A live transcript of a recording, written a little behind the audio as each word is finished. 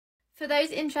For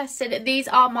those interested, these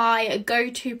are my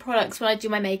go-to products when I do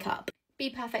my makeup.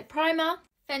 Be Perfect Primer,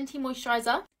 Fenty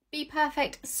Moisturiser, Be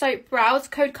Perfect Soap Brows,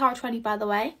 code CARA20 by the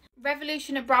way,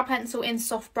 Revolution Brow Pencil in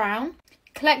Soft Brown,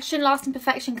 Collection Lasting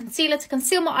Perfection Concealer to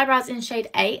conceal my eyebrows in shade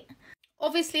 8.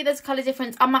 Obviously there's a colour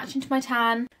difference, I'm matching to my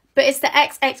tan, but it's the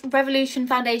XX Revolution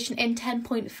Foundation in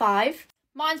 10.5.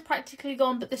 Mine's practically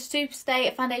gone, but the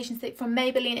Superstay Foundation Stick from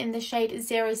Maybelline in the shade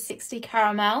 060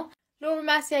 Caramel. Laura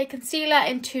Mercier Concealer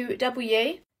in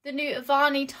 2W. The new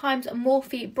Avani x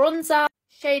Morphe Bronzer,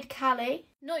 shade Cali.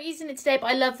 Not using it today, but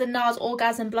I love the NARS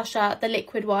Orgasm Blusher, the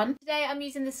liquid one. Today I'm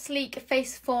using the Sleek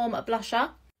Face Form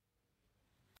Blusher.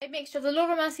 A mixture of the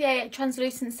Laura Mercier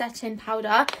Translucent Setting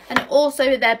Powder and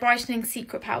also their Brightening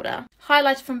Secret Powder.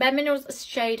 Highlighter from Bare Minerals,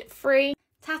 shade 3.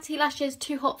 Tatty Lashes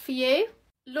Too Hot For You.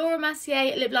 Laura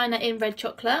Mercier Lip Liner in Red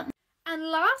Chocolate. And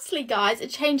lastly, guys, a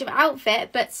change of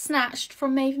outfit, but snatched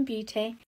from Maven Beauty.